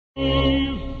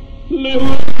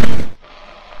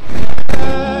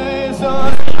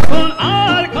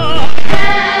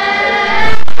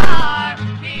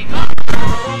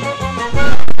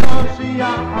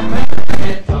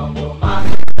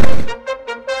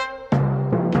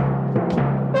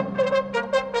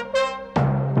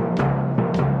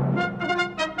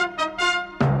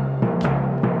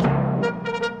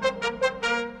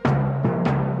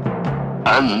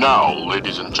And now,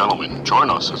 ladies and gentlemen,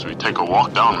 join us as we take a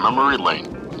walk down memory lane.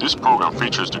 This program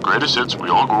features the greatest hits we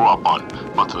all grew up on,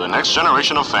 but to the next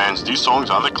generation of fans, these songs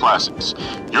are the classics.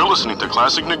 You're listening to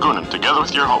Classic Niggunim together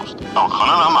with your host,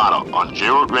 Elchanan Hamada, on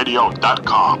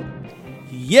JRootRadio.com.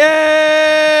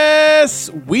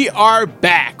 Yes! We are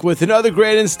back with another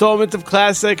great installment of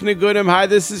Classic Niggunim. Hi,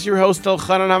 this is your host,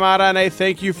 Elchanan Hamada, and I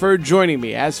thank you for joining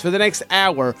me. As for the next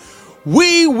hour,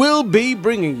 we will be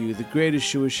bringing you the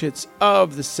greatest Jewish hits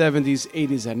of the 70s,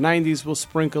 80s, and 90s. We'll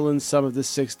sprinkle in some of the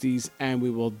 60s, and we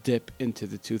will dip into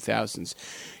the 2000s.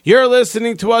 You're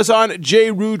listening to us on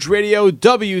JRoot Radio,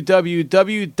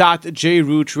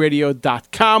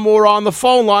 www.jrootradio.com, or on the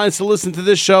phone lines to listen to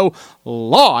this show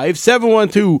live,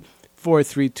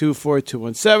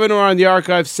 712-432-4217, or on the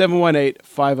archive,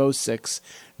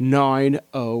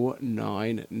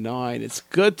 718-506-9099. It's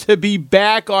good to be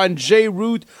back on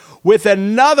JRoot with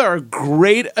another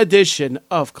great edition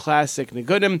of Classic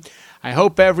Niggunim. I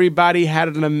hope everybody had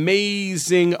an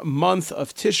amazing month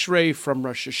of Tishrei, from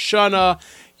Rosh Hashanah,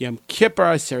 Yom Kippur,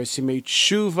 Aseret Yemei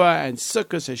Tshuva, and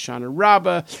Sukkot, Hoshana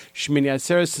Rabbah, Shmini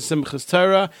Atzeres, and Simchas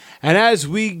Torah. And as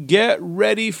we get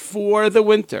ready for the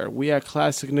winter, we at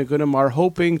Classic Niggunim are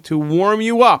hoping to warm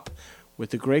you up with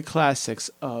the great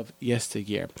classics of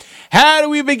yesteryear. How do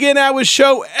we begin our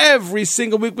show every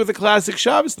single week with a classic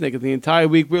Shabbos Niggun? The entire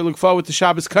week we look forward to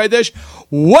Shabbos Kodesh.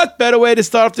 What better way to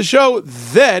start off the show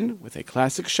than with a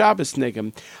classic Shabbos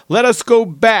Niggun? Let us go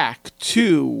back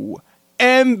to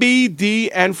MBD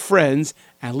and Friends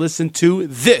and listen to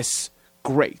this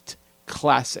great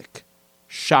classic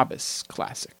Shabbos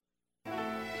classic.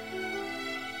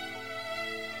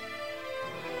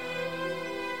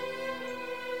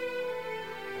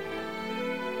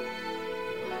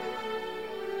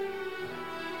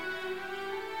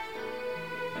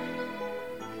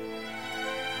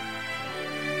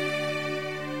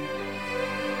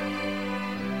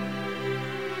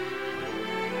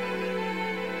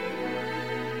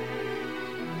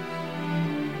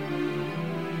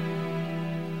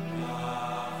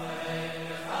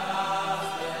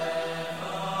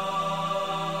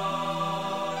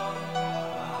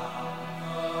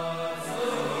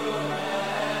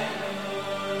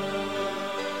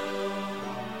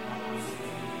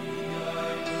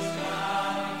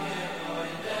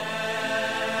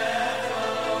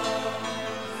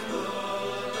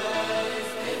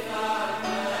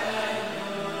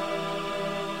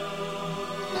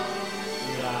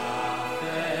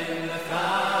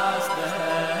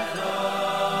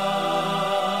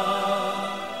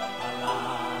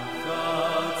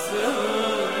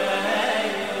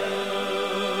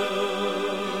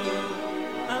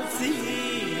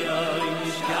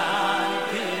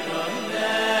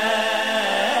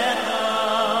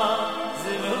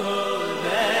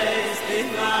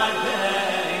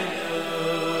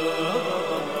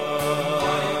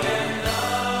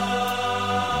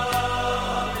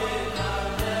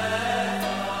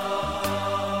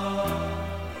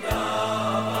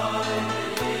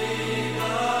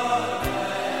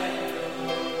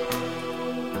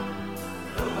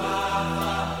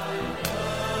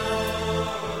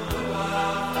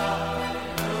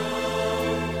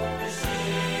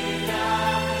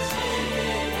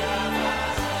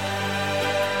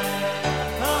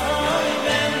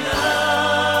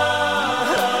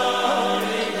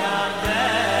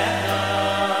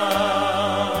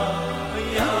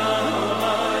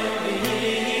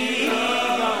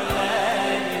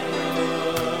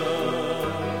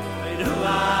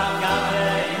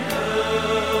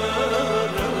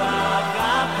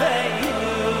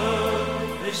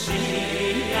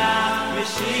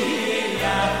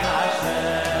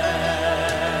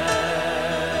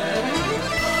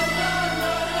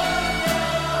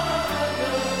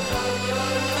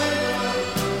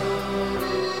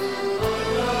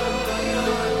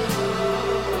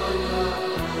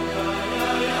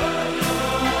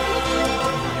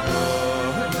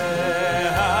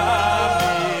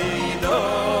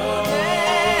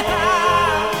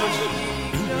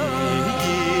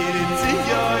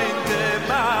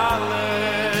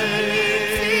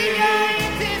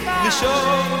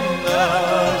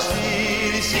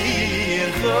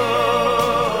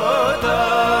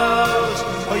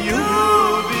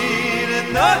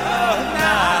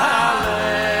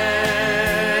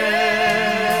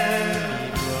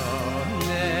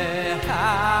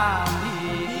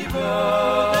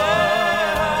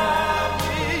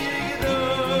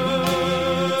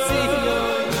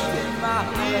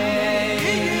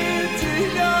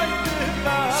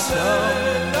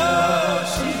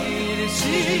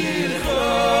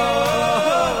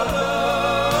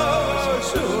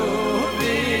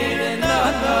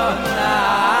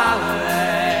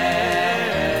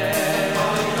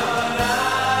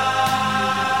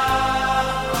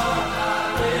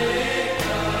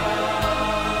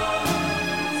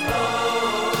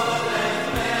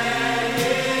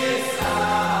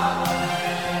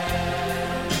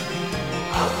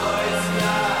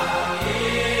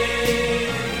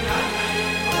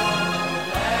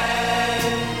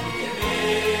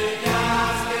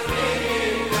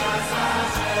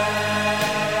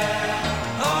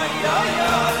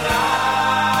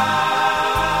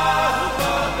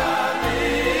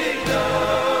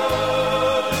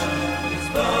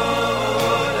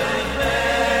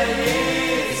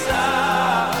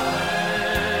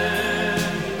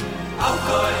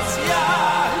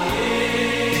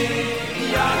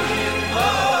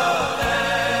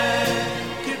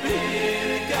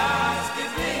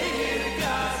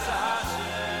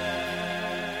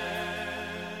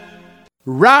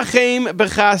 Rachem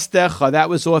B'chastecha. That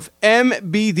was off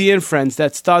MBD and Friends.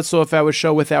 That starts off our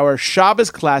show with our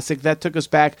Shabbos classic that took us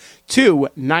back to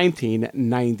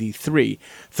 1993.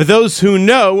 For those who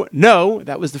know,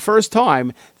 that was the first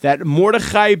time that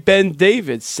Mordechai ben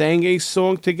David sang a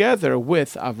song together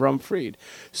with Avram Fried.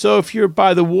 So if you're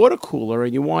by the water cooler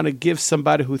and you want to give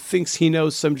somebody who thinks he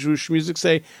knows some Jewish music,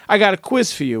 say, I got a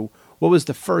quiz for you. What was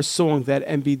the first song that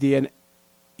MBD and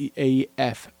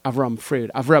Avram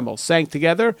Fried, Avremel sang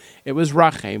together? It was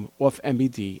Rachem off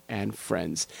MBD and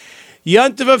Friends.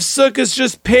 Yontiv of Sukkot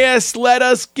just passed. Let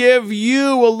us give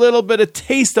you a little bit of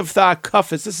taste of the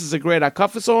Hakafas. This is a great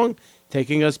Hakafas song,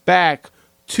 taking us back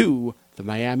to the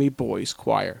Miami Boys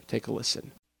Choir. Take a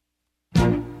listen.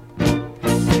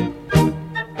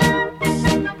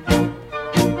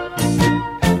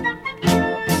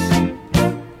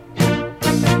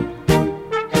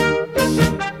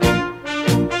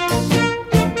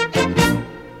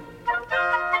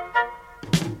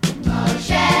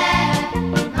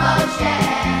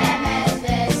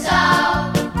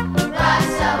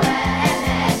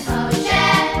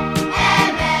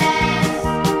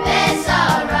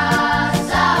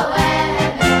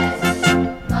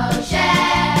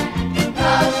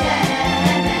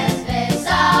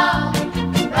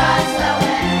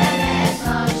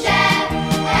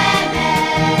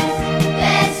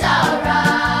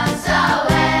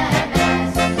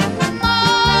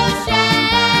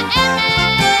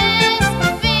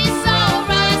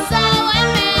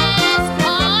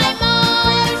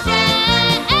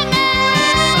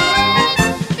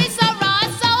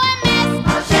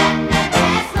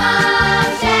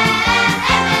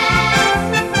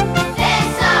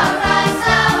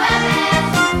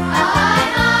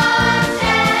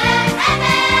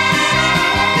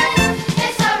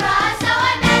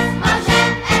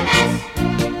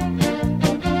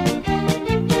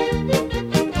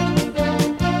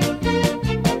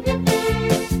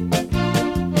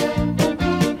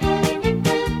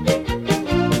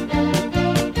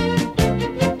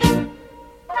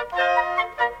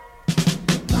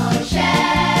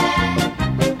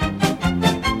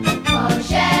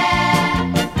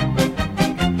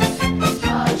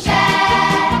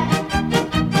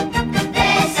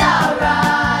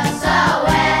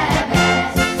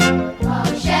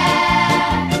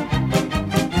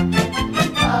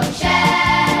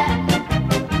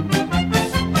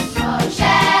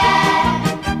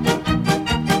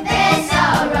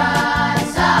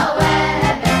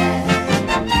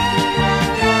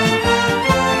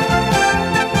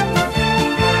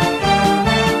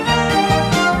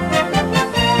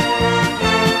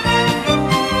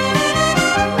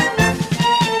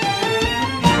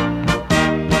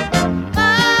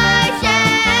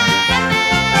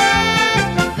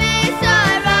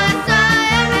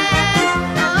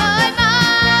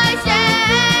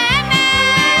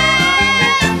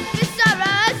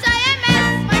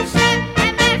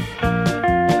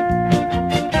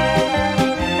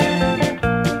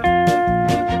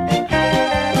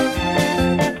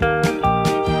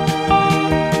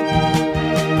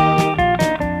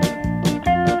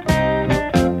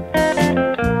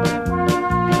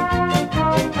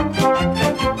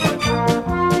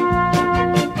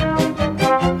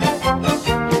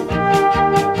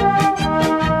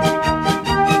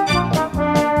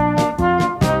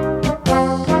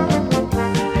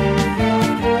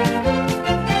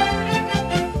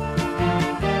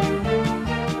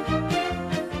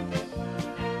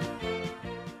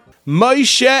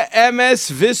 Moshe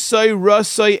Emes Visoy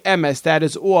Rosoy Emes. That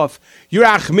is off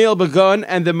Yerachmiel Begun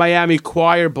and the Miami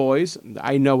Choir Boys.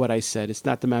 I know what I said. It's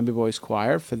not the Miami Boys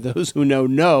Choir. For those who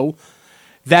know.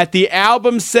 that the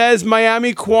album says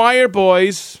Miami Choir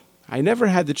Boys. I never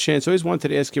had the chance. I always wanted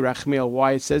to ask Yerachmiel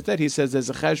why it says that. He says there's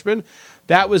a cheshbon.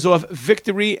 That was off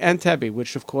Victory and Tebby,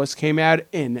 which of course came out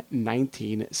in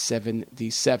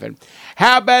 1977.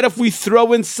 How about if we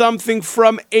throw in something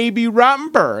from A.B.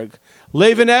 Rottenberg?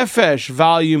 Levin Efesh,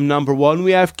 volume number 1.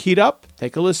 We have keyed up.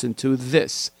 Take a listen to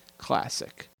this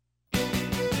classic.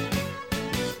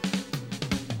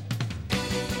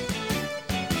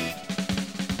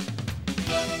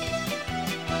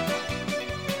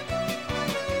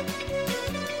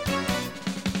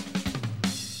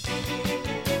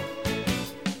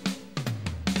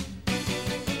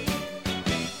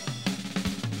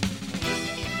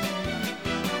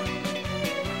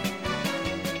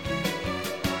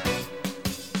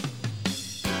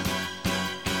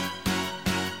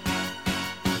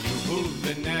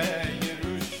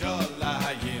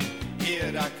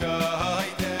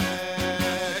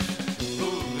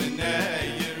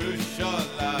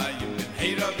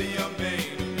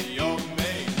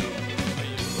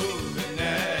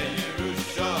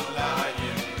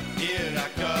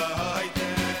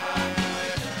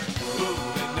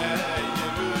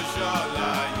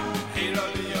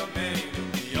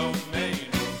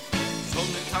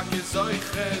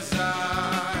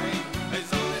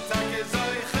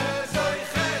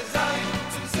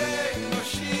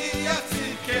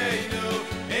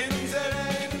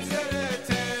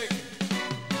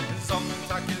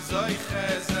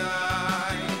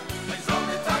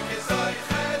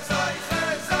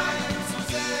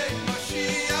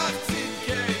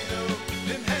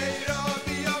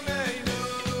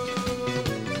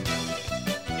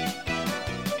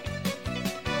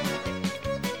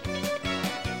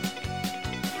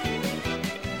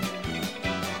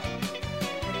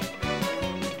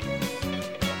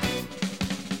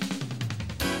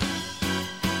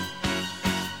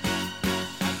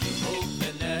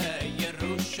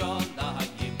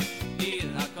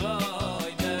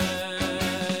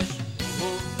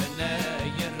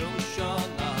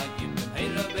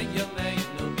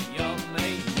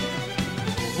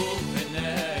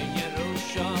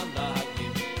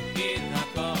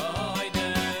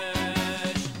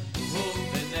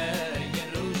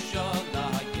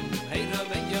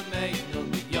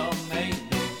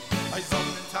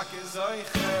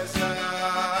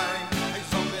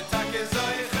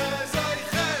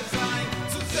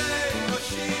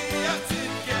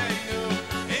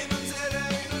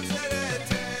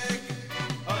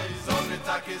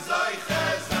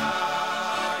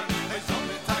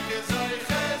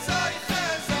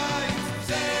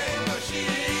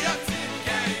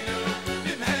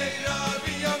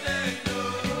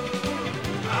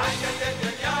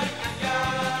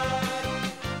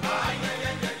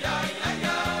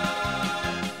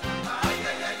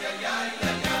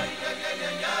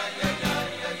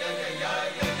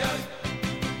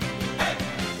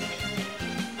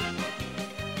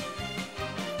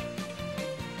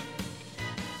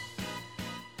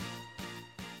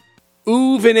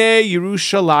 Uvnei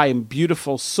Yerushalayim,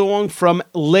 beautiful song from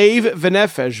Lev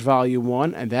V'Nefesh, Volume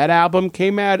 1, and that album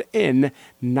came out in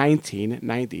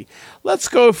 1990. Let's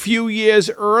go a few years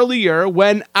earlier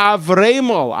when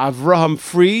Avraham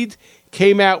Fried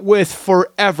came out with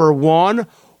Forever One,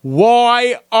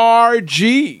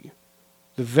 YRG,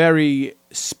 the very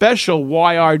special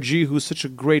YRG, who's such a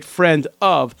great friend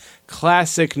of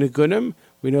Classic Niggunim.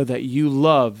 We know that you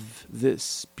love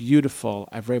this beautiful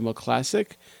Avraham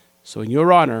classic. So in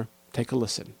your honor, take a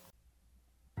listen.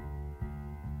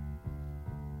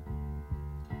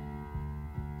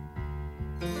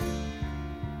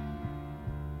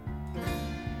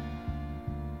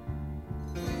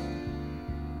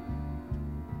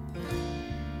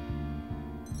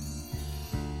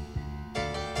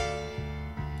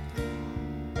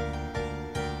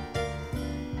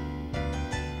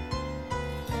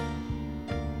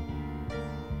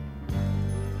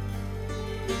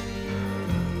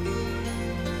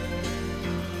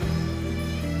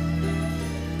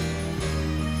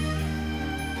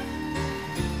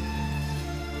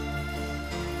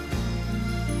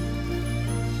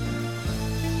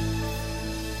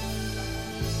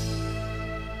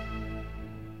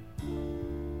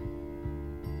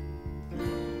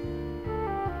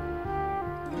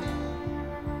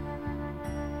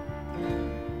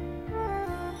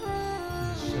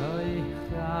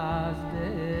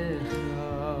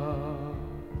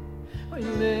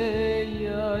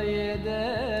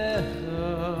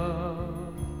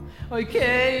 Oy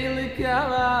keil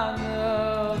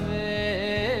kavano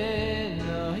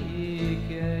veno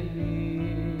ikei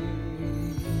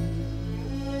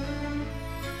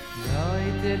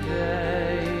Noite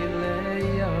veile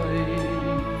yoy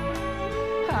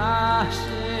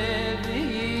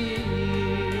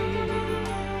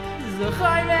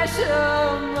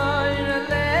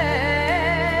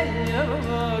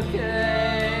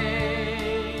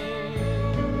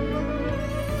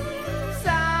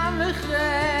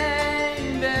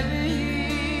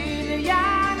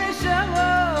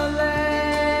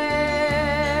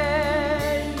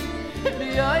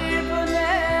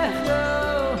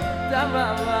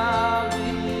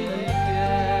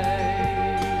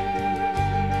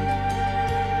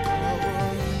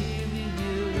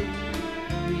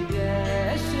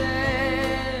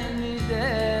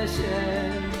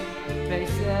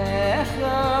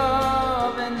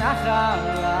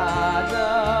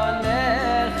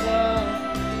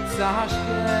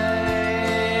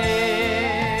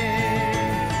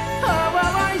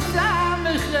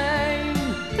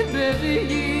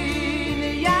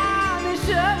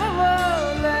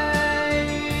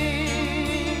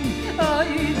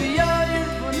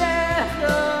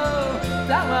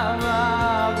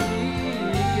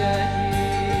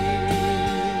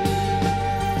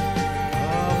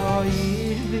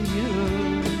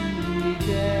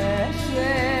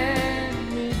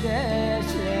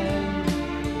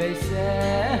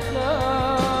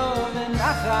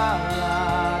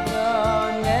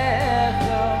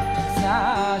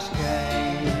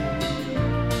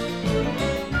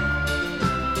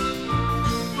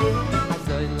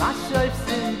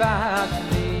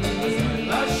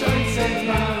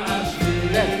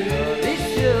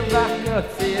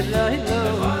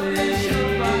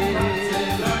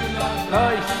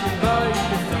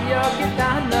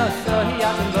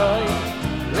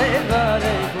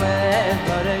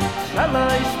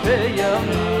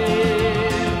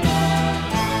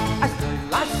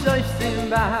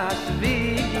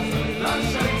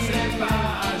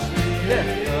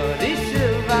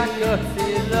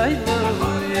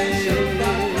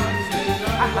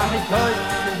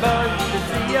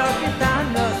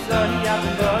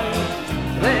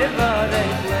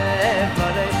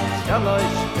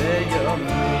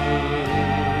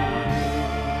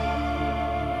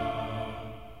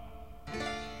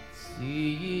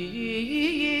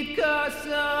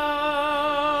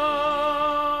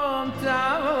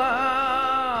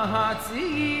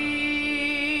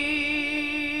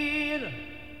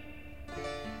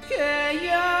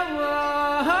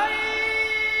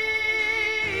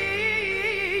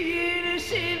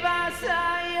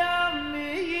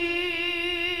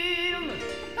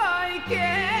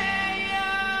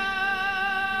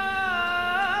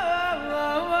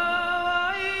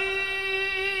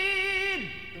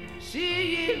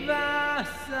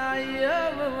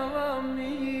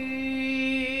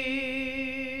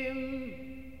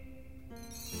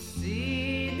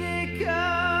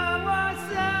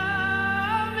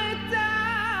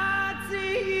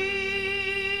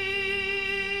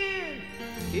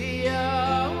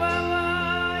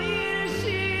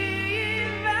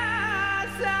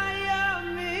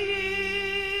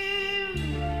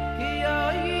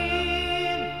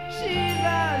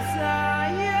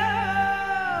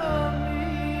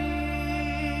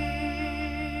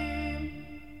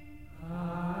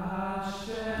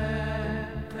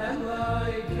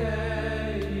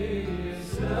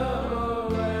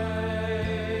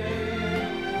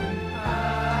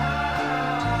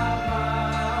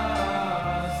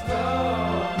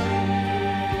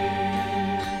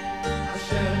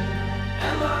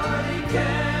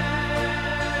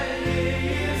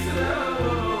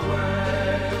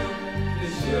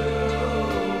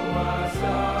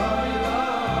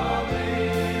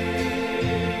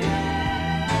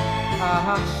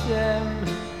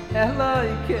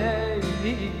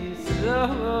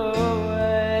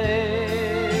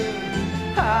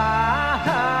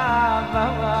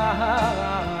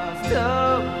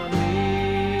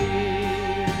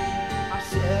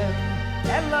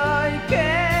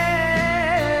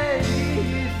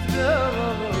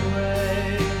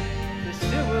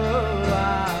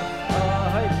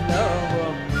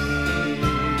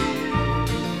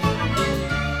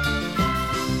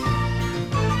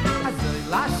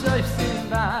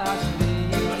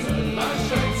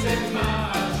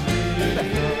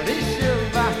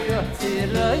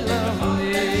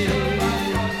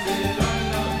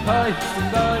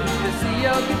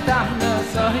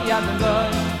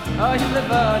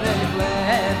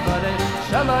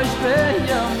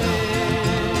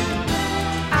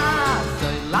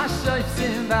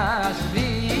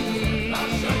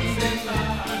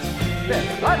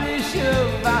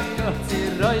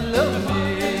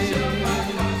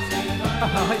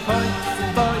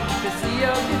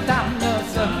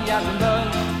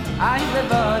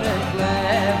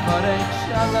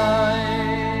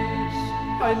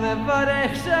Oy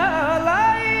levarech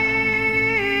shalayis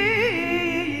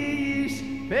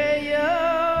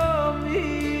beyomi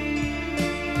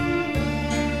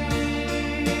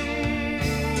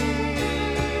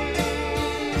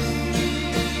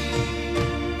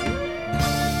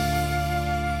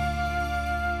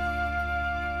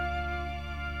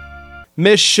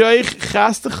Mishaych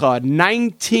Chastecha,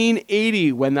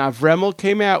 1980, when Avremel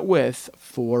came out with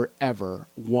Forever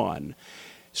One.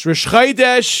 It's Rosh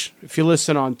Chodesh if you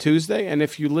listen on Tuesday, and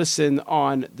if you listen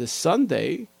on the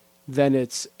Sunday, then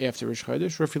it's after Rosh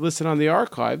Chodesh, or if you listen on the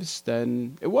archives,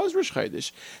 then it was Rosh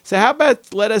Chodesh. So how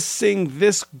about let us sing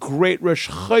this great Rosh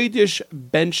Chodesh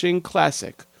benching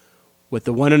classic with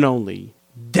the one and only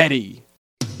Dedi.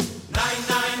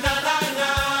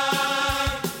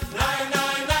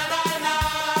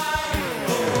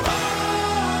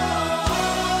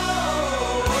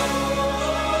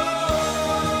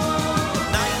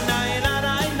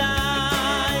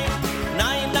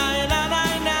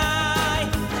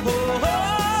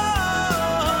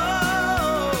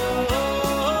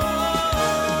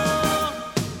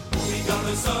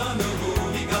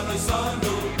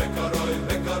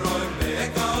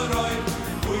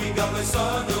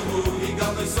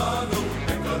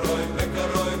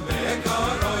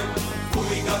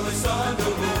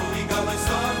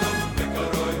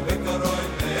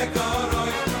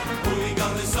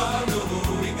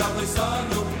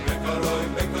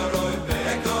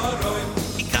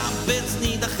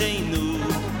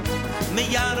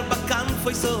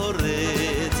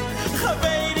 Soret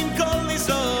Chaver in kol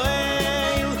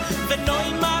Israel V'noi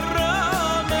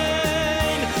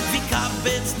maromen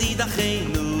V'kabetz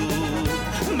nidachenu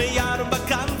Meyar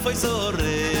bakanfoi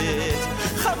soret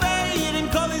Chaver in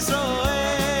kol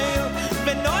Israel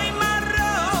V'noi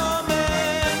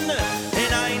maromen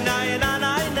Enai, nai, nai,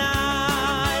 nai,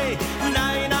 nai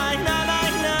Nai, nai, nai,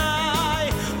 nai, nai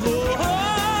Oh, oh,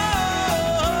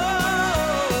 oh,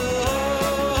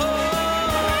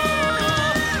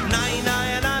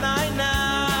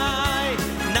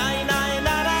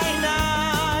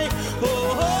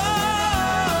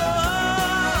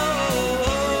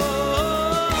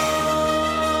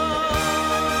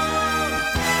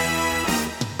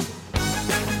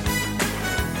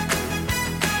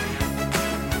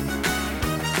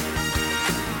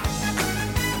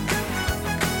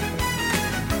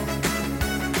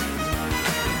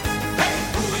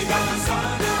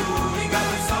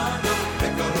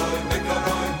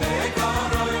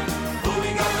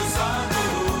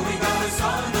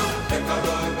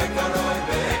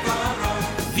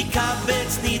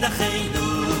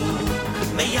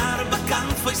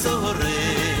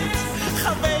 soret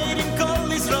Chaver in kol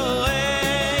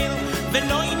Israel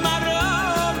V'noi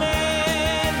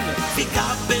maromen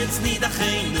V'kabetz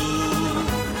nidachenu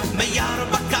Meyar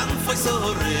bakanfoi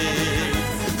soret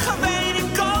Chaver in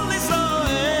kol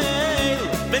Israel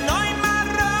V'noi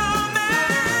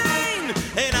maromen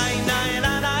Enai, nai,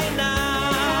 nai, nai,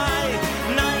 nai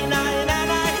Nai, nai, nai,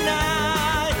 nai,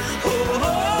 nai Oh, oh, oh,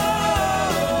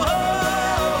 oh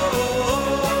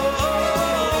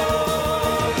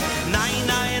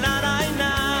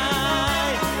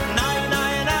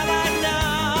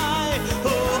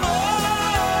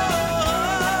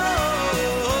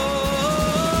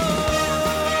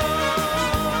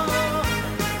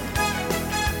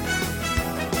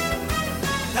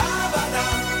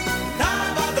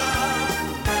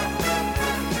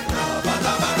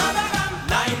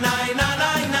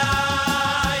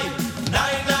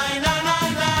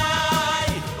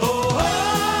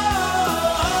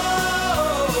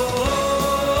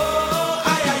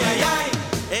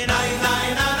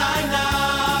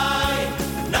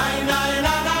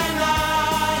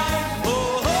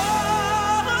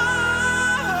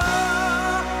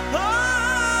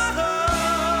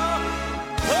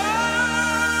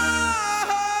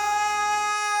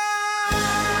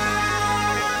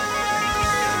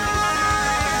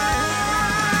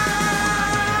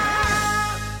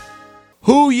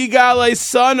Hu Yigalei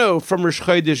Sano from Rosh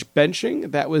Chodesh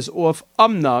benching. That was off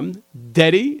Umnam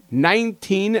Dedi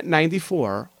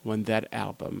 1994 when that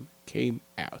album came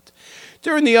out.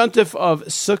 During the Yontif of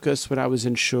Sukkot, when I was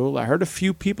in Shul, I heard a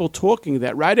few people talking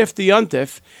that right after the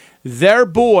Yontif, their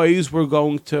boys were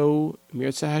going to,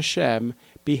 Mirza Hashem,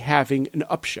 be having an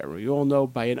upshare. You all know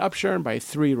by an upshare, by a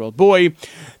 3-year-old boy,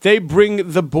 they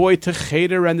bring the boy to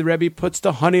Cheder and the Rebbe puts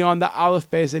the honey on the aleph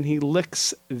beis and he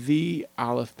licks the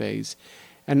aleph beis.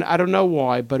 And I don't know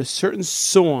why, but a certain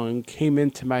song came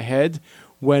into my head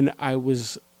when I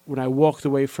walked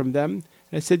away from them.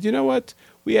 And I said, you know what?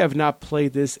 We have not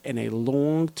played this in a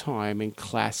long time in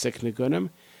classic Niggunim.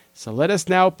 So let us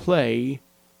now play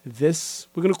This,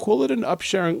 we're going to call it an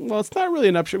upsharing. Well, it's not really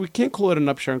an upsharing. We can't call it an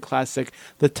upsharing classic.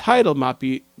 The title might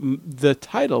be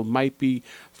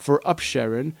for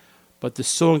upsharing, but the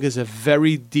song is a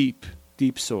very deep,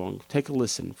 deep song. Take a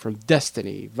listen from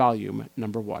Destiny, volume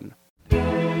number 1.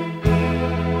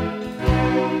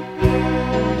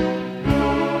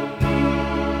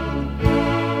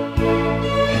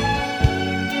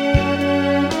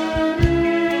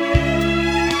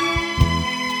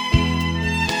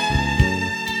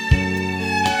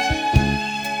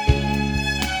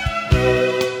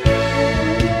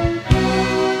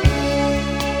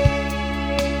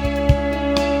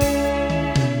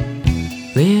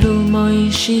 Little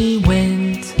Moishi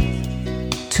went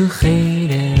to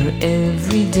Cheder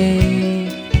every day,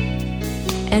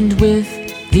 and with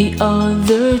the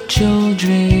other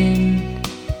children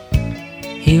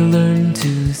he learned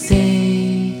to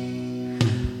say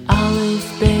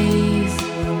Aleph, Beis,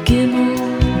 Gimel,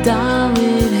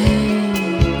 Dalet, Hey,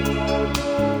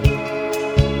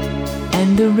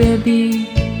 and the Rebbe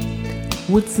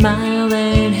would smile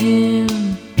at him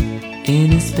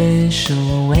in a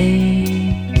special way.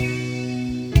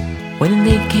 When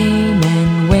they came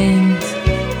and went,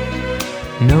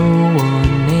 no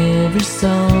one ever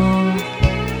saw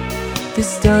the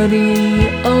study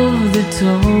of the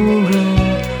Torah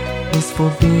was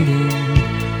forbidden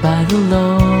by the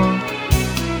law.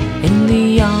 In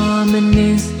the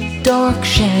ominous dark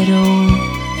shadow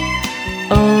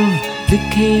of the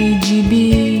KGB,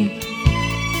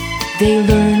 they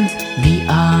learned the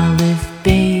Aleph,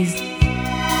 Beis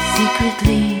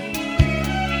secretly.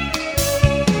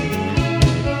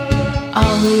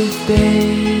 Aleph,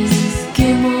 Beis,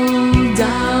 Gimel,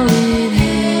 Dalet,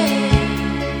 Hey.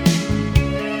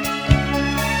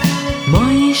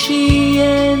 Moishi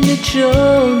and the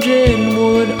children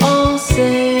would all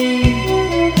say.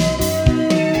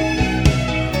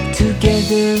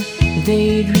 Together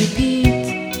they'd repeat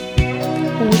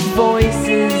with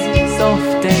voices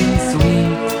soft and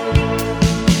sweet.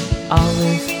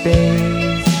 Aleph,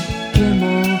 Beis,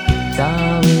 Gimel,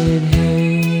 Dalet, Hey.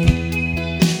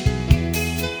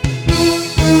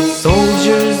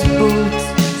 Soldiers' boots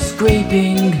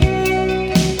scraping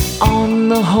on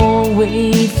the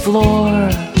hallway floor.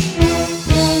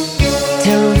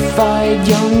 Terrified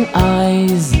young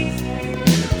eyes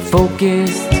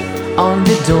focused on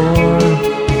the door.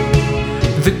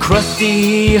 The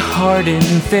crusty,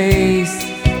 hardened face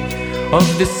of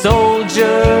the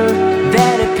soldier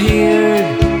that appeared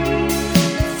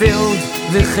filled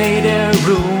the Cheder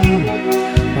room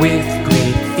with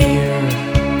great fear.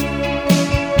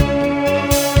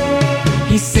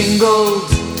 He singled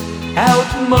out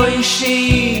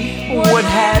Moishi, what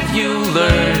have you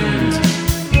learned?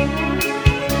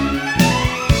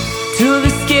 To the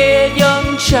scared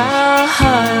young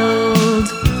child,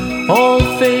 all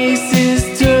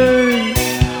faces turned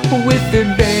with the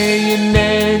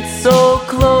bayonet so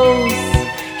close.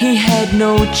 He had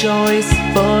no choice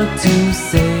but to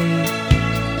say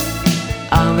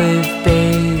Aleph,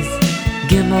 Beis,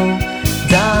 Gimel,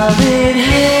 Dalet,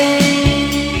 Hey.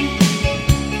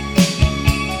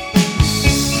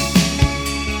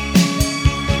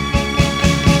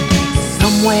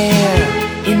 Somewhere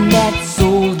in that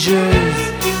soldier's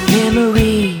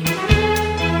memory,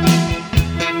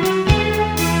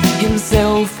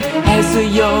 himself as a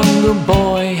younger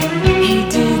boy, he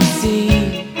did see.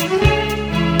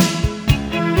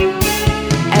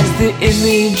 As the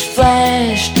image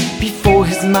flashed before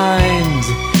his mind,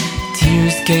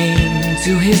 tears came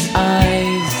to his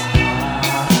eyes.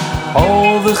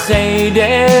 All the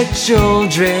Cheder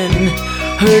children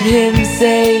heard him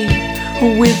say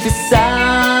with a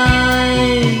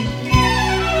sigh,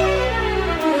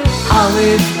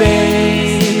 Aleph,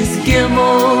 Beis,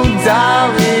 Gimel,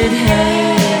 Dalet, Hey.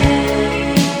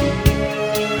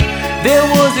 There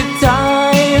was a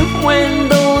time when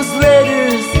those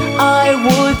letters I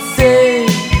would say.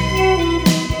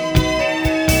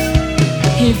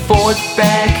 He fought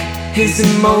back his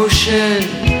emotion,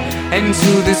 and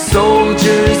to the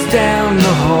soldiers down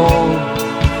the hall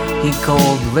he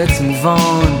called, let's move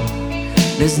on.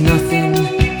 There's nothing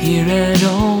here at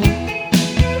all.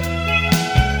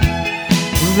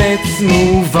 Let's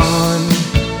move on.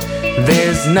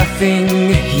 There's nothing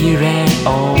here at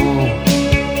all.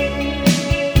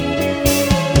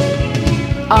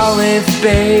 Aleph,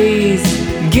 Beis,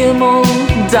 Gimel,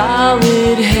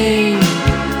 Dalet, Hey.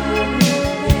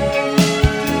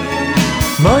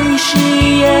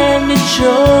 Moishi and the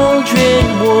children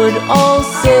would all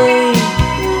say.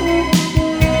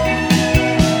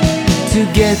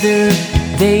 Together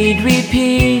they'd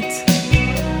repeat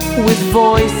with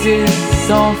voices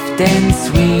soft and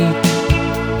sweet.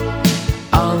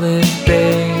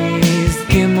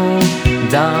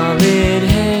 Dalet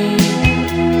Hey,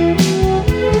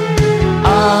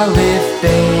 Aleph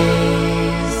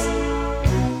Beis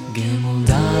Gimel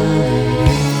Dalet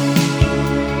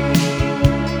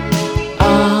Hey,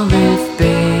 Aleph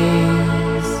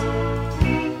Beis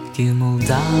Gimel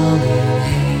Dalet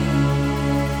Hey.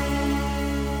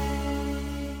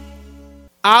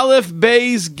 Aleph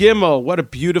Beis Gimel. What a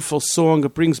beautiful song.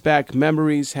 It brings back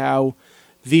memories how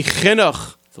the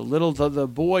chinuch, the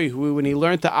boy who, when he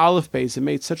learned the Aleph Beis, it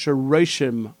made such a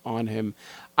reshim on him.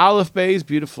 Aleph Beis,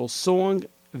 beautiful song,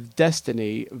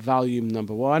 Destiny, volume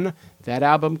number 1. That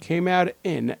album came out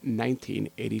in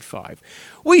 1985.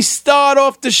 We start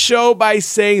off the show by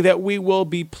saying that we will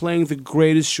be playing the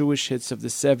greatest Jewish hits of the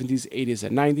 70s, 80s,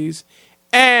 and 90s.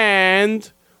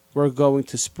 And we're going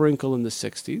to sprinkle in the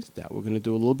 60s. That we're going to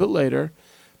do a little bit later.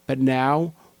 But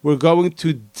now we're going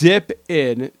to dip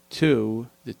in to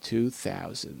the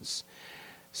 2000s.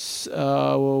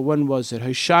 When was it?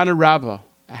 Hoshana Rabbah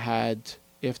I had,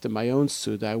 after my own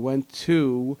suit, I went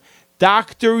to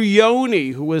Dr. Yoni,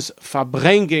 who was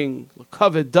Farbringing,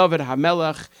 L'Kavod David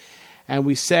HaMelech, and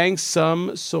we sang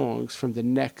some songs from the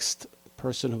next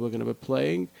person who we're going to be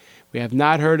playing. We have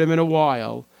not heard him in a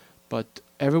while, but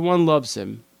everyone loves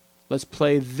him. Let's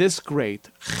play this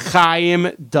great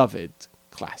Chaim David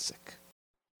classic.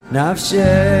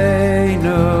 Nafsheinu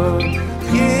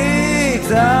Yitzhak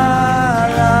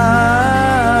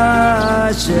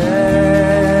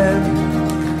Hashem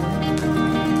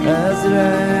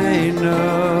Ezreinu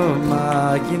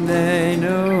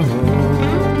Maginenu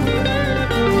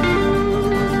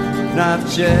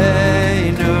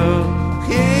Nafsheinu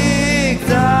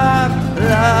Yitzhak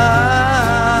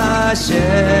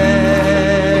Hashem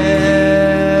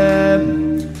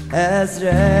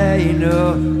Ezreinu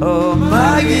O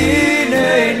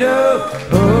Maginenu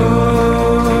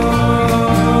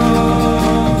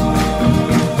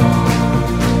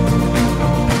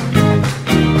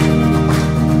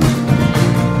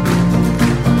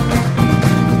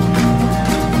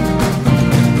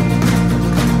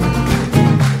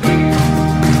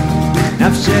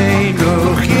Nafsheinu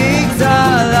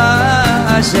Chikzal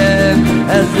Hashem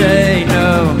Ezreinu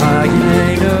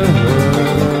Maginenu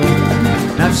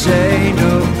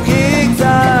Nafsheinu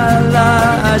Chikzal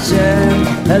Hashem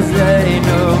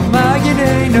Ezreinu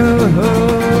Maginenu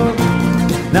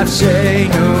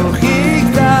Nafsheinu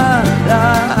Chikzal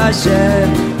Hashem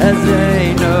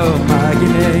Ezreinu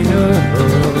Maginenu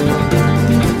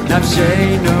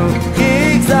Nafsheinu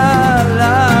Chikzal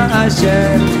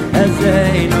Hashem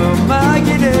Ezreinu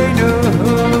Maginenu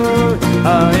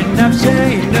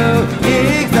Nafsheinu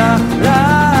Chikzal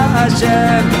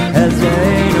Hashem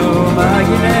Ezreinu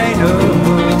Maginenu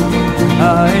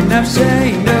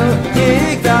Nafsheinu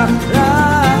Chikzal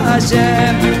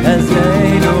Hashem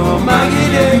Ezreinu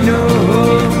Maginenu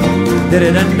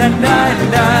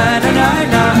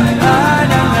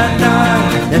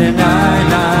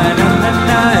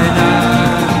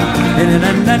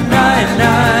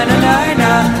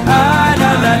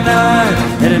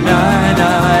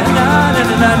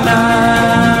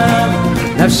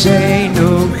Nafsheinu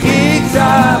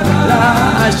Chikzal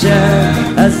Hashem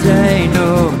Ezreinu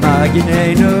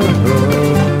Maginenu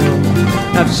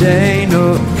Nafsheinu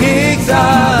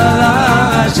Chikzal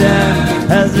Hashem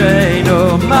Ezreinu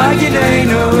Maginenu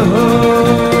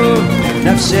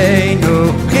Nafsheinu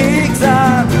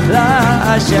Chikzal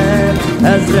Hashem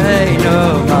Ezreinu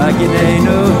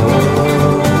Maginenu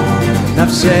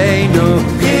Nafsheinu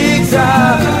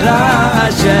Chikzal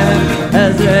Hashem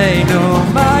Ezreinu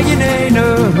Maginenu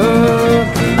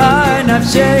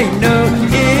Nafsheinu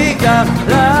Chikzal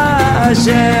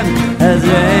Hashem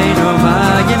Ezreinu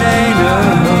Maginenu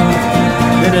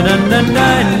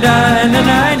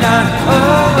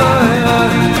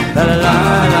La la la la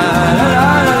la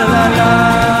la la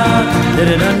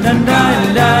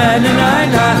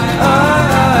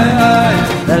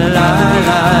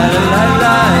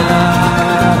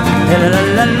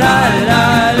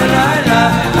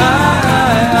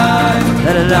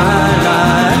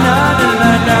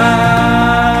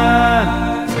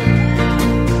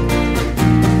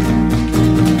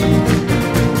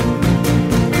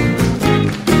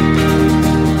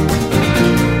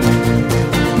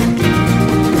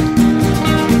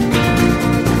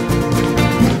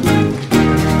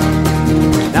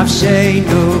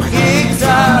Nafsheinu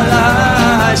Chikzal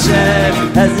Hashem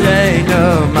Ezreinu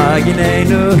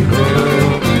Maginenu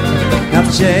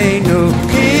Nafsheinu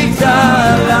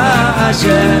Chikzal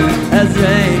Hashem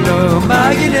Ezreinu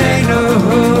Maginenu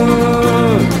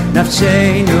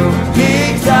Nafsheinu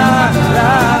Chikzal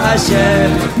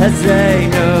Hashem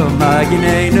Ezreinu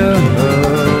Maginenu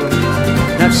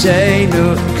Nafsheinu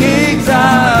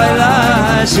Chikzal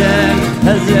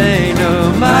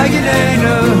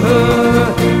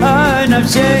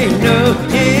nafsheinu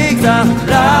higza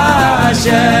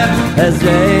Lashem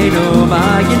Ezreinu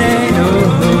Maginenu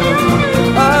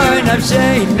Oy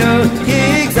nafsheinu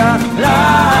higza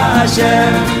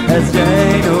Lashem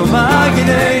Ezreinu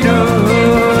Maginenu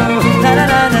Na na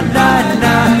na na na na na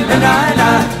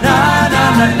na na na na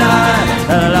na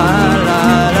la la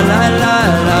la la la la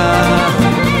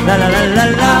la la la la la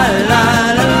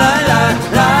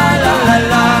la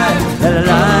la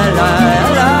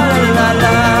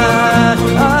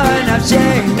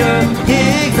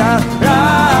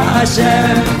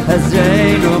Hashem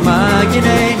Hazreinu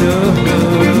Maginenu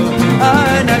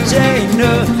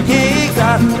Nafsheinu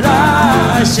Higzat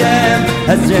Hashem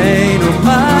Hazreinu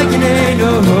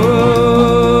Maginenu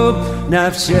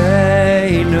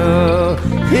Nafsheinu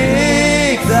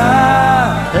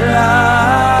Higzat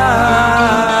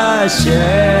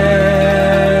Hashem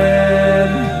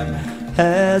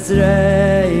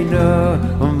Hazreinu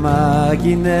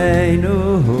Maginenu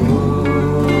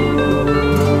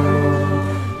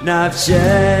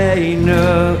Nafsheinu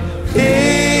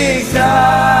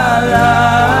higzal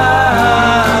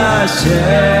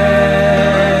Hashem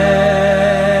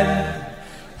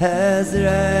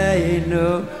Ezreinu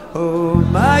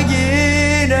umagineinu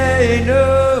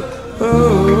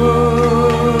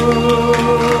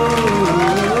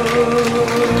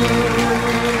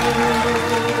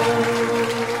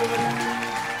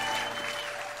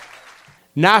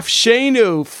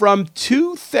Nafshenu from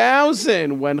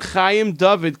 2000 when Chaim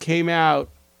David came out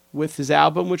with his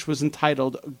album, which was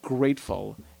entitled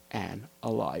Grateful and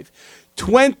Alive.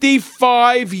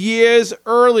 25 years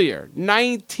earlier,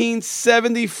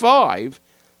 1975,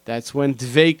 that's when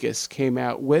Dveikus came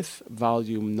out with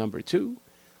volume number 2.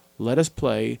 Let us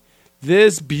play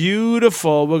this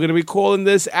beautiful, we're going to be calling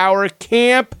this our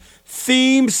camp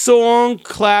theme song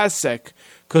classic.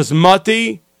 Because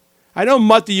Matti, I know,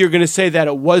 Matti, you're going to say that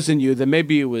it wasn't you, that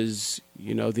maybe it was,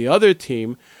 the other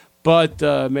team, but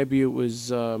maybe it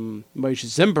was Moshe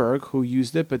Zimberg who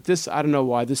used it. But this, I don't know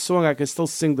why. This song, I can still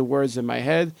sing the words in my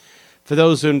head. For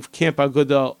those in Camp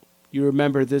Aguda, you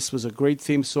remember this was a great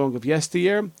theme song of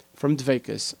yesteryear from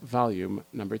Dveikus, volume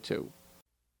number 2.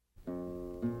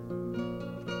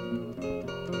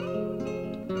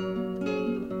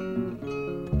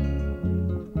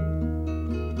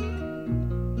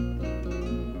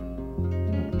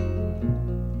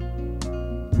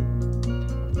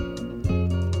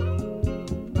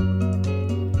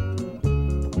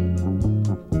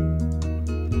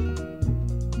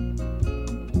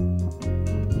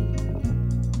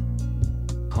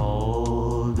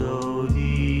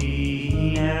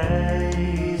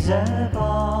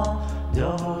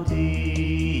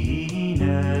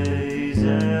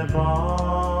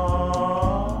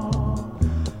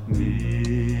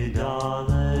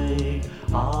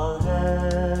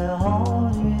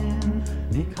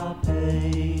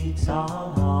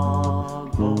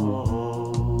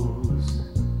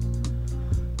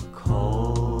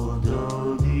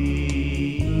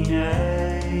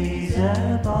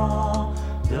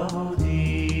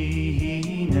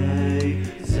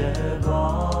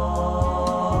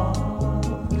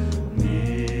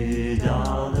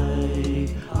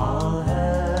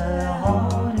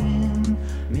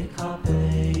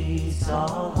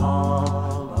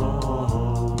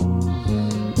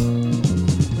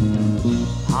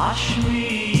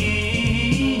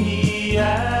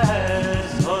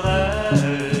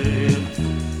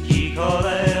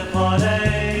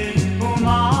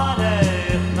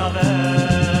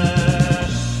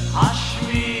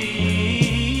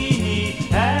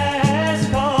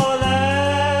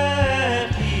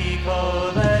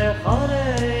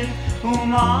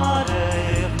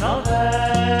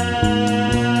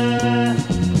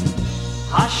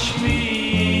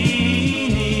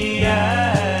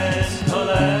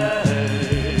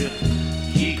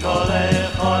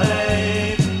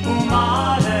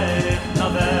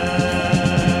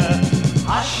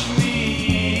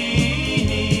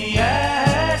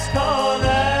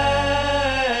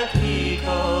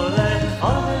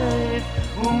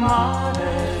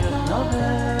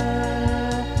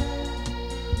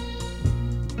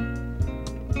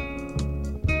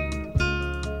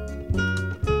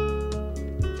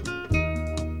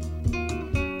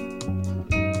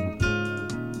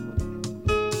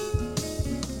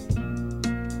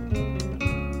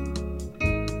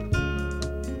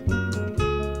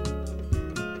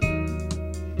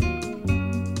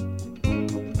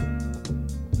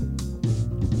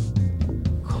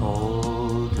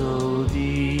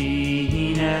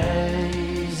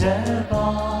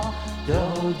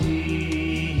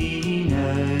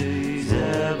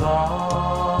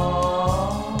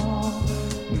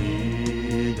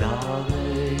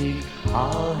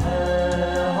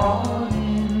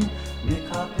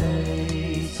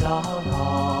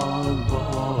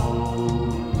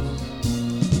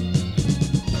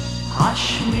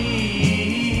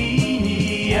 Hashmini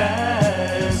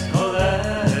es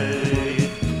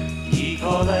kolei Ki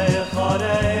kolei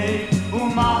chorei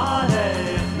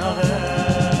Umalech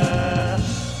naveh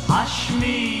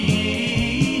Hashmini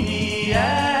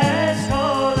es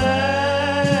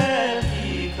kolei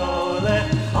Ki kolei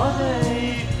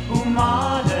chorei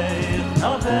Umalech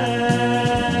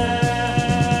naveh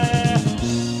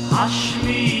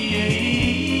Hashmini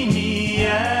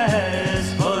es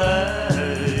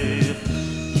kolei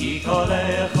Ki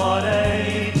kolei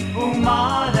chorei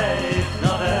Umalech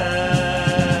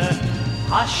naveh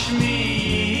Hashmini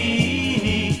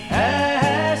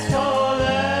es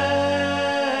kolei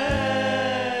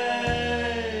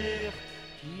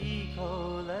Ki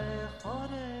kolei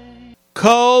chorei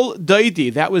Kol Daidi.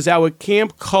 That was our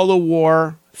Camp Color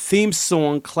War theme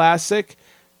song classic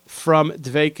from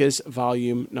Dveikus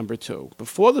Volume Number 2.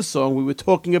 Before the song, we were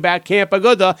talking about Camp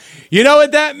Aguda. You know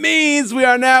what that means? We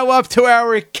are now up to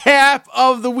our Cap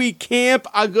of the Week, Camp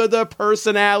Aguda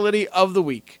Personality of the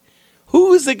Week.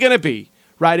 Who is it going to be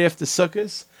right after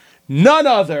Sukkot? None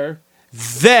other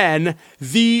than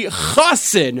the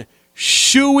Chassan,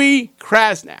 Shui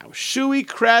Krasnow. Shui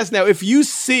Krasnow. If you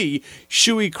see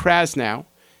Shui Krasnow,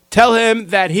 tell him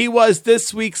that he was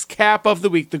this week's Cap of the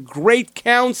Week, the great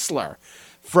counselor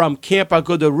from Camp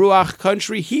Aguda Ruach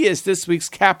Country. He is this week's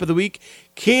Cap of the Week,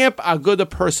 Camp Aguda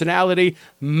Personality.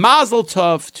 Mazel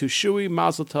Tov to Shui,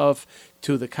 Mazel Tov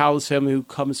to the Collins family who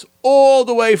comes all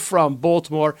the way from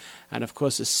Baltimore, and of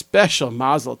course a special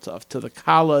Mazel Tov to the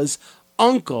Kala's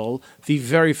uncle, the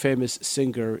very famous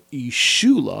singer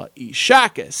Ishula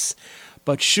Ishakis.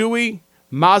 But Shui,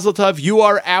 Mazel Tov, you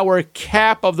are our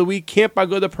Cap of the Week, Camp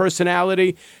Aguda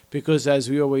Personality, because as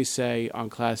we always say on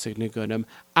Classic Niggunim,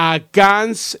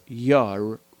 Agans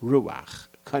Yar Ruach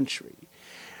Country.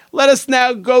 Let us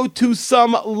now go to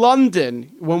some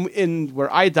London, where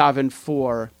I daven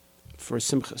for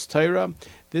Simchas Torah.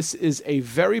 This is a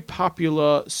very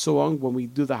popular song when we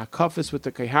do the Hakafis with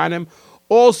the Kehanim.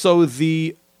 Also,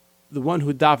 the one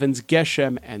who davens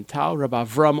Geshem and Tal, Rabbi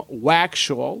Avram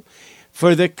Waxhaw.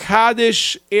 For the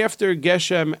Kaddish after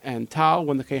Geshem and Tal,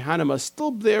 when the Kehanim are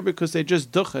still there because they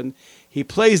just duchen, he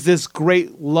plays this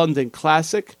great London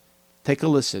classic. Take a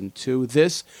listen to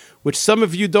this, which some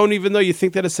of you don't even know. You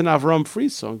think that it's an Avram Free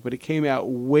song, but it came out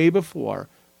way before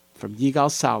from Yigal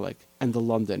Salik and the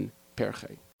London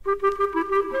Perche.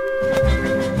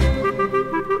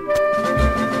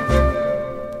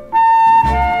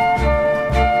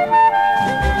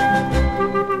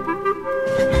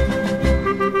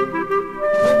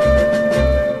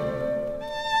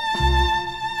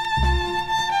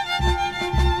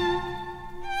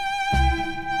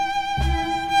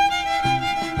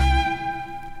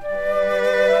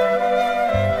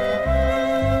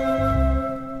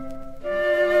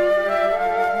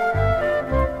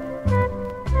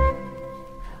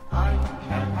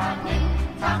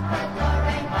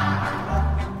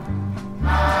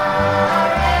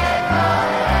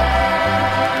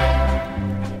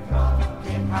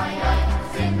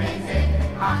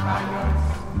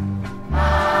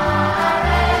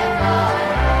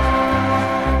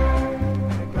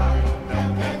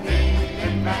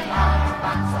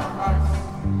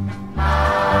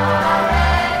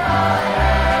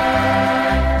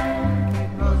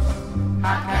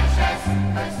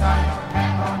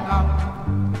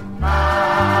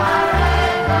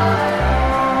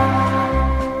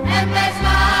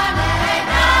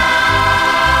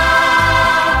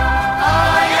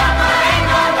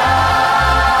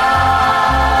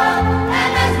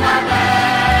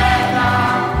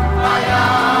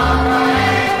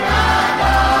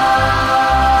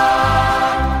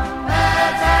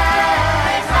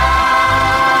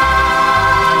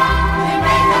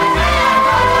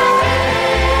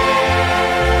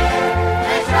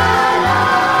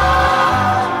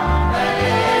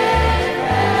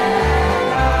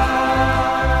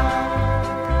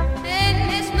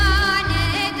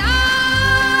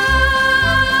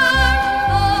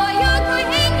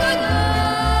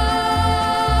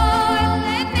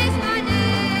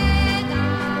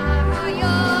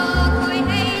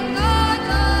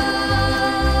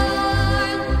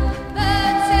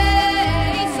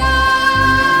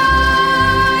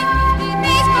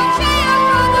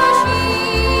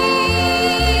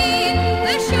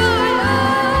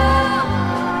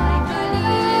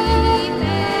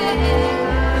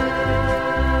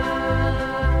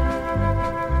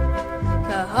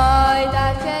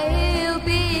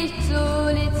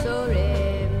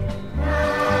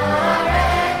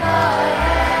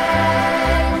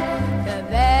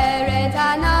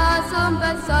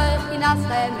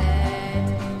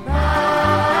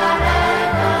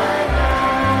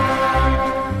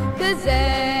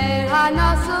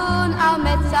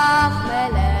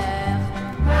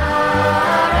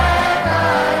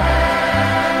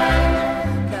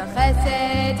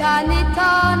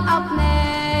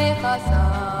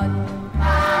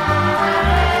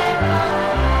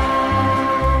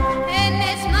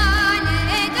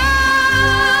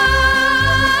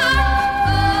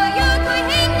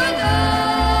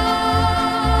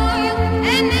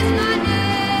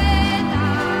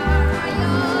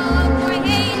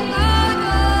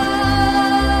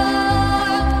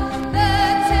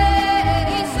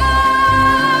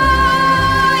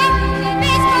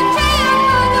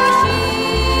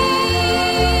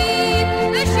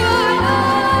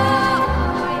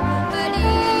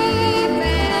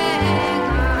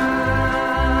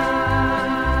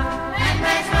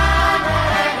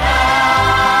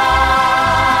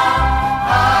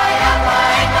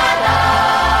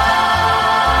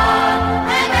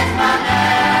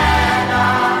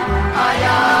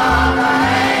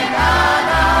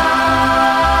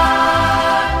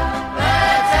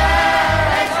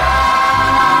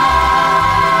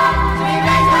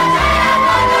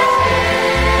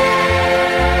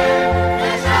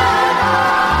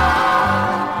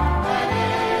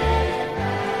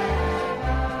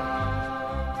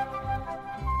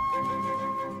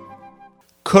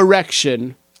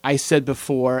 Correction. I said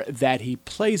before that he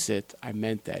plays it. I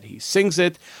meant that he sings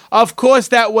it. Of course,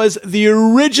 that was the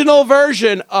original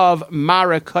version of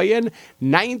Marakayan,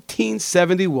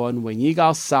 1971, when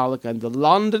Yigal Salik and the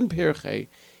London Pirchei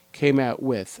came out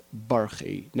with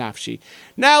Barchi Nafshi.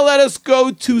 Now let us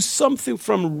go to something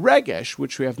from Regesh,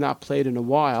 which we have not played in a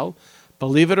while.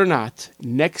 Believe it or not,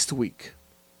 next week.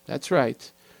 That's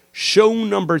right. Show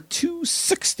number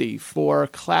 260 for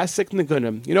Classic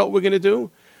Niggunim. You know what we're going to do?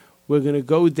 We're going to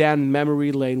go down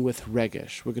memory lane with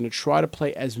Regesh. We're going to try to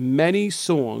play as many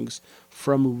songs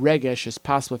from Regesh as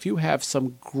possible. If you have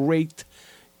some great,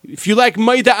 if you like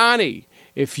Maida Ani,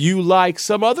 if you like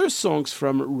some other songs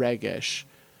from Regesh,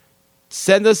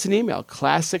 send us an email,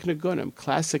 Classic Niggunim,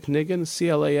 Classic Niggun,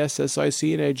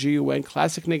 ClassicNiggun,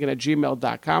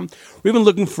 classicniggun@gmail.com. We've been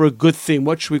looking for a good theme.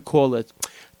 What should we call it?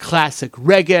 Classic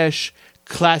Regesh,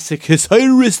 Classic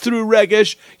Hisiris through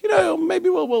Regesh. You know, maybe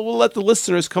we'll let the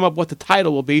listeners come up what the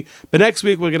title will be. But next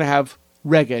week we're going to have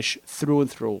Regesh through and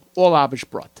through, all Abish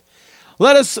brought.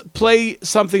 Let us play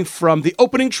something from the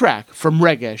opening track from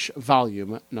Regesh,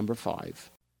 volume number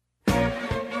 5.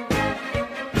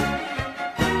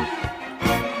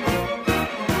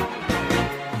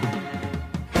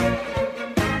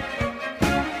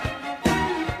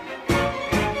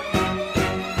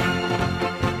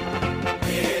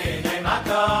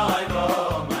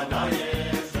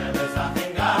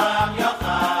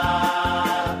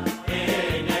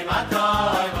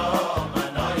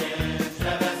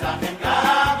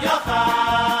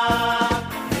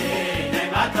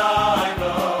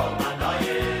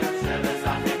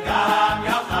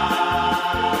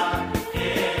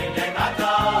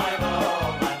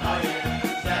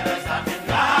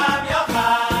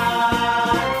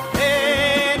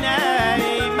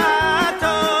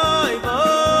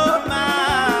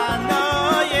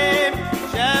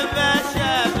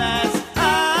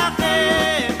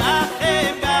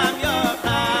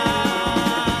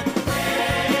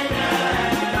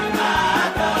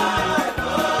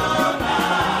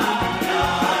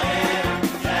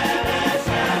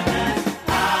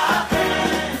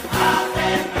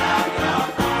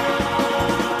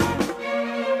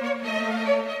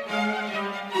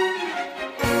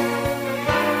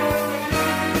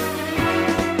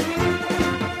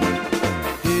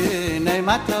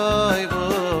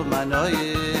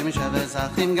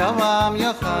 Gawam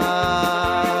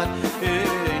yochad,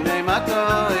 inay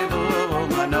matoy bu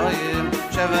manoyim,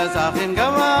 shevazachim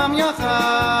gawam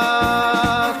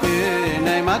yochad,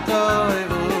 inay matoy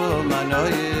bu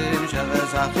manoyim,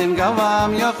 shevazachim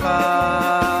gawam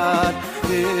yochad,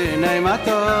 inay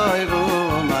matoy bu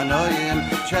manoyim,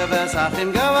 shevazachim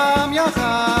gawam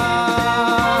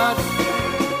yochad.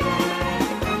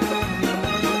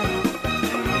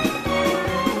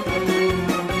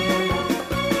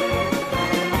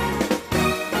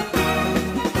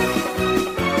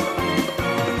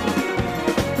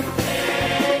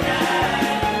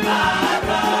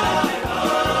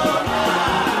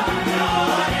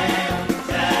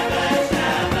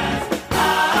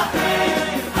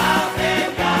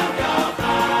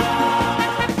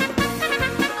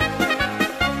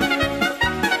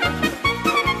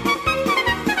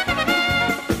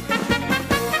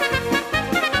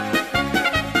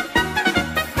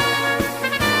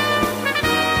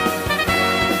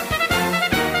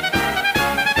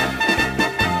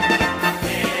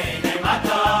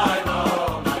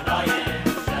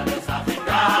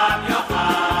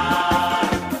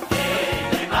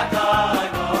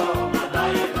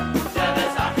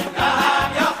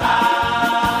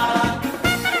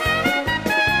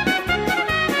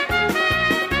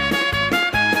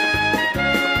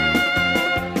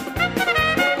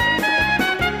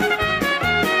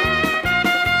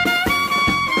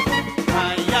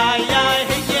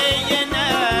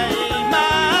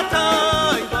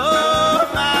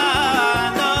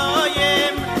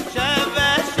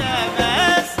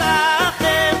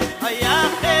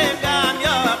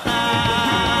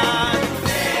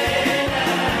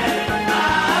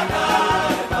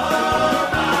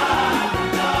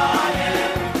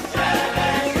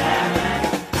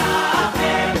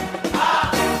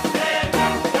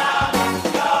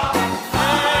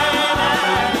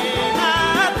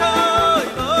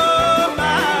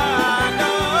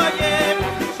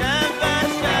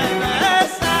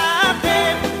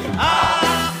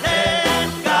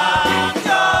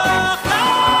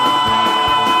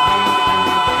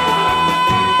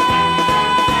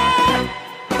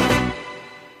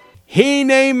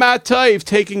 Hinei Matayv,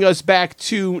 taking us back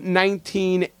to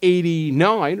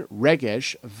 1989,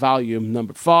 Regesh, volume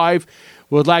number 5.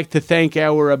 Would like to thank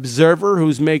our observer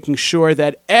who's making sure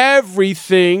that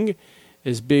everything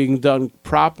is being done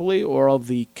properly, or all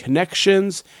the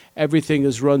connections, everything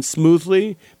is run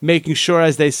smoothly, making sure,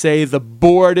 as they say, the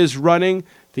board is running,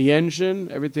 the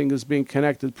engine, everything is being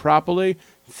connected properly.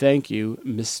 Thank you,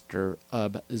 Mr.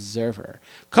 Observer.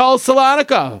 Call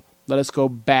Salonika. Let us go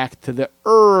back to the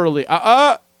early...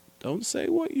 Don't say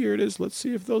what year it is. Let's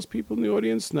see if those people in the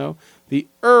audience know. The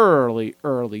early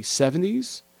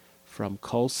 70s from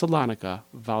Kol Salonika,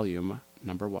 volume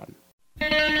number 1.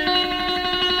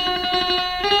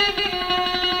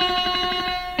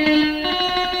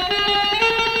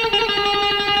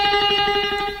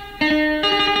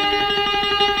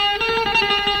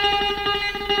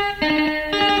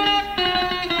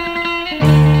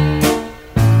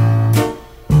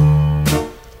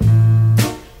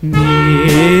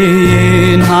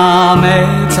 민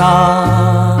하메자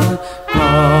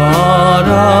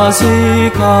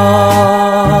걸어시고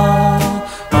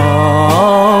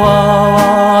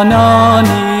어원하니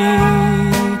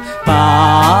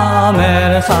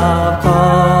밤을 잡고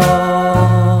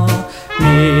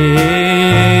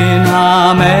민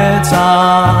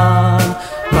하메자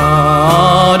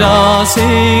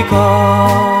걸어시고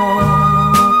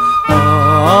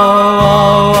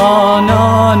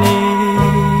어원하니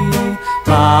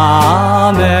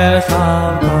밤을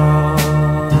잡고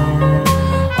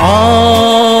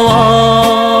어원하니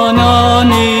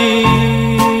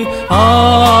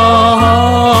어원하니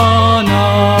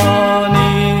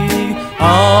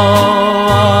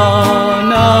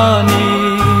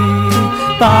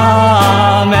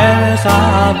밤을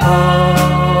잡고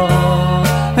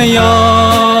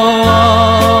영원하니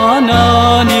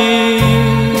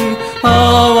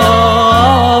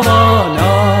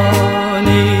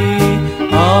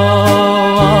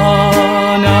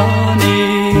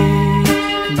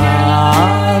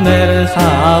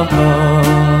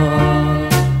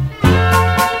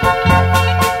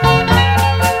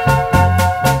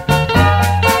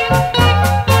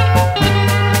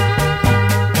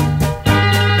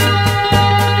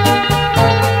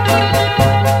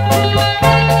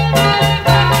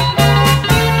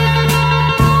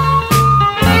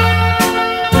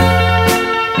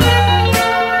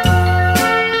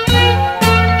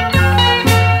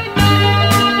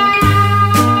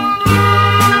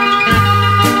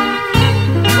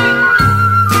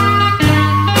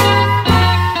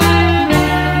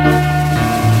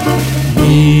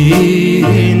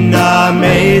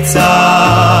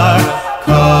Mitzar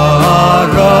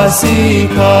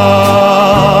Karosika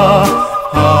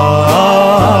Hanani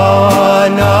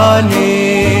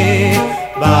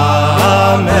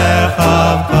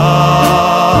Bamechavka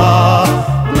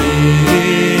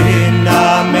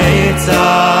Mina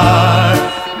Mitzar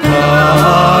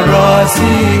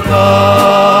Karosika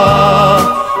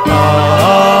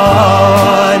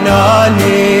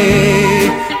Hanani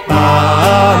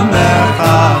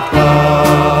Bamechavka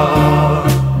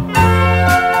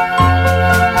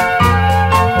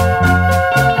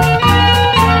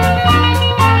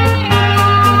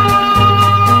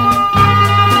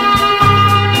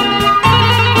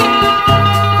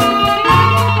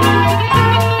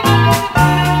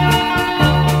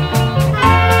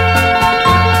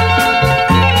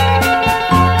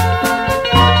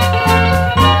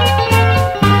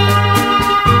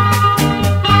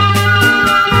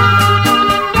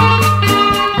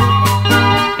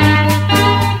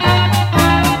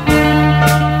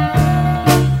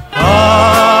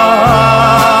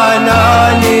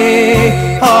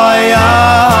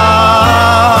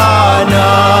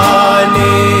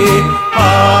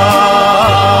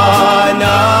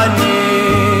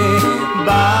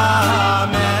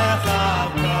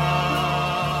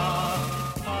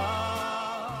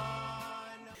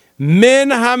Min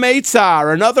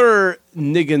HaMeitzar, another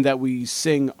niggin that we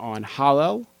sing on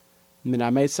Hallel. Min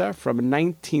HaMeitzar from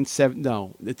 1970.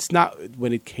 No, it's not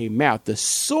when it came out. The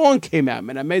song came out.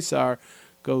 Min HaMeitzar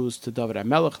goes to David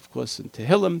HaMelech, of course, in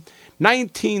Tehillim.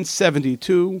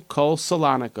 1972, Kol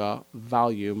Salonika,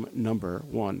 volume number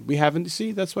 1. We haven't,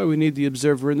 see, that's why we need the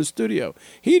observer in the studio.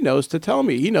 He knows to tell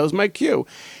me. He knows my cue.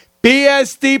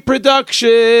 BSD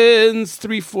Productions,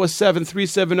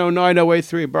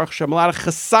 347-370-9083. Baruch Hashem, a lot of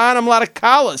chassanim, a lot of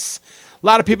kalas, a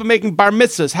lot of people making bar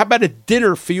mitzvahs. How about a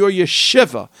dinner for your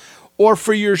yeshiva or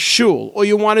for your shul, or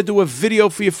you want to do a video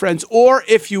for your friends, or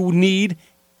if you need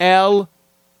LED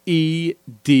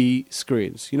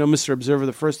screens. You know, Mr. Observer,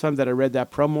 the first time that I read that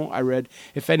promo, I read,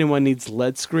 if anyone needs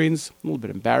LED screens, a little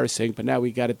bit embarrassing, but now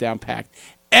we got it down packed.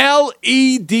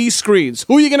 LED screens.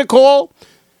 Who are you going to call?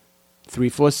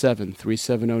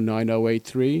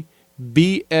 347-370-9083,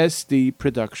 BSD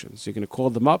Productions. You're going to call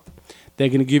them up. They're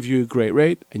going to give you a great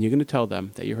rate, and you're going to tell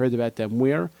them that you heard about them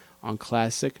where? On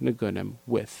Classic Niggunim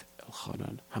with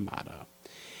Elchanan Hamada.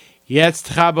 Jetzt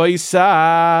Chaboisai.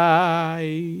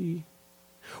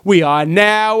 We are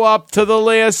now up to the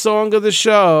last song of the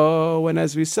show. And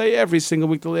as we say every single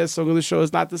week, the last song of the show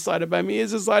is not decided by me,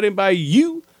 it's decided by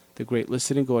you, the great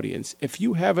listening audience. If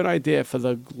you have an idea for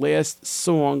the last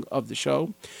song of the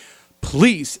show,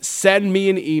 please send me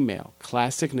an email,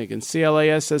 classicniggin,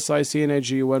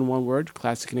 ClassicNiggun, one word,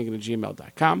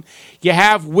 classicniggin@gmail.com. You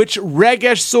have which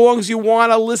Regesh songs you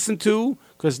want to listen to,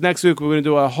 because next week we're going to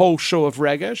do a whole show of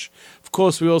Regesh. Of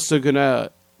course, we're also going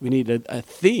to we need a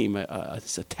theme, a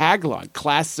tagline.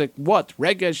 Classic what?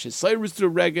 Regesh, Cyrus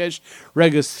through Regesh,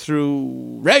 Regesh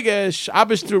through Regesh,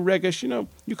 Abish through Regesh. You know,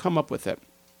 you come up with it.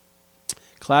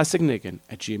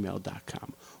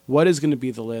 ClassicNiggun@gmail.com. What is going to be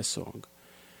the last song?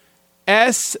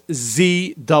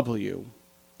 SZW,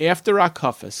 after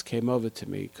Akafis, came over to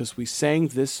me because we sang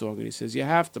this song, and he says, you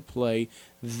have to play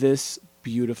this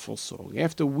beautiful song.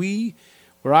 After where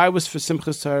I was for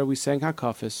Simchas Torah, we sang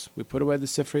Hakafis, we put away the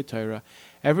Sifrei Torah,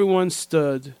 everyone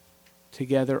stood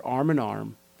together, arm in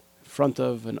arm, in front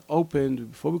of an opened,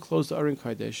 before we closed the Aron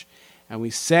Kodesh, and we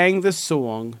sang the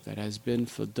song that has been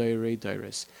for Doirei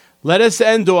Doiris. Let us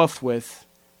end off with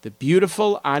the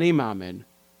beautiful Ani Mamin,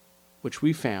 which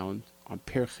we found on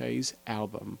Pirchei's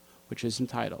album, which is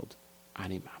entitled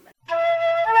Ani Mamin.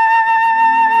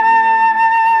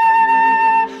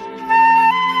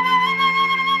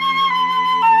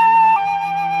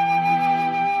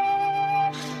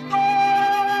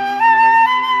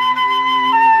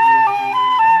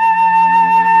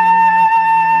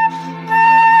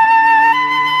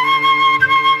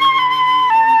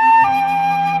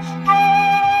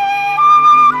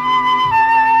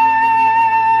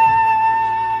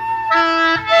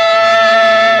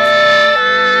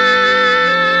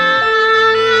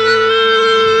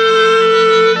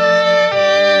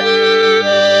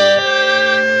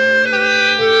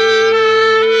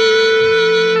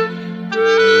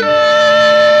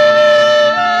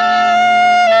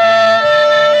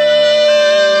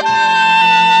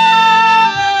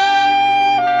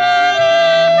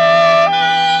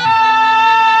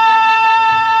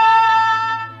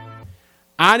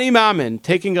 Ani Mamin,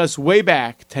 taking us way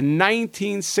back to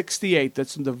 1968.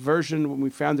 That's the version when we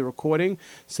found the recording.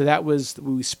 So that was,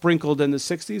 we sprinkled in the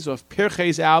 60s of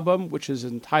Pirchei's album, which is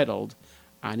entitled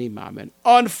Ani Mamin.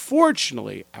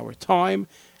 Unfortunately, our time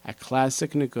at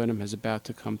Classic Niggunim is about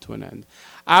to come to an end.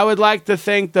 I would like to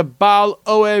thank the Baal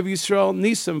Oev Yisrael,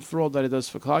 Nisam, for all that it does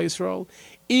for Klal Yisrael,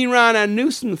 Iran and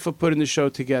Newson for putting the show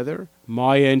together,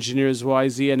 my engineers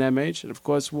YZ and MH, and of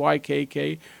course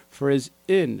YKK for his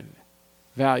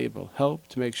invaluable help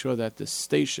to make sure that the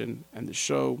station and the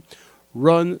show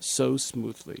run so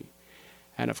smoothly.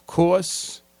 And of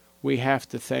course, we have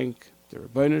to thank the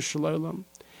Rebbeinu Shalom.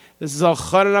 This is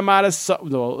Al-Chanan Amadas.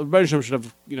 No, Rebbeinu Shalom should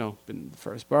have, been the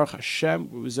first. Baruch Hashem,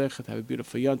 we were zeichet to have a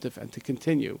beautiful yontif and to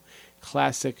continue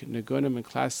Classic Niggunim and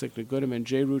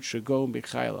JRoot should go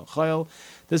Michael Al-Chayil.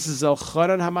 This is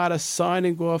Al-Chanan Amadas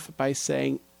signing off by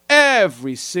saying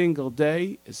every single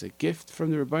day is a gift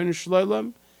from the Rebbeinu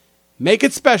Shalom. Make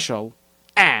it special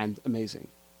and amazing.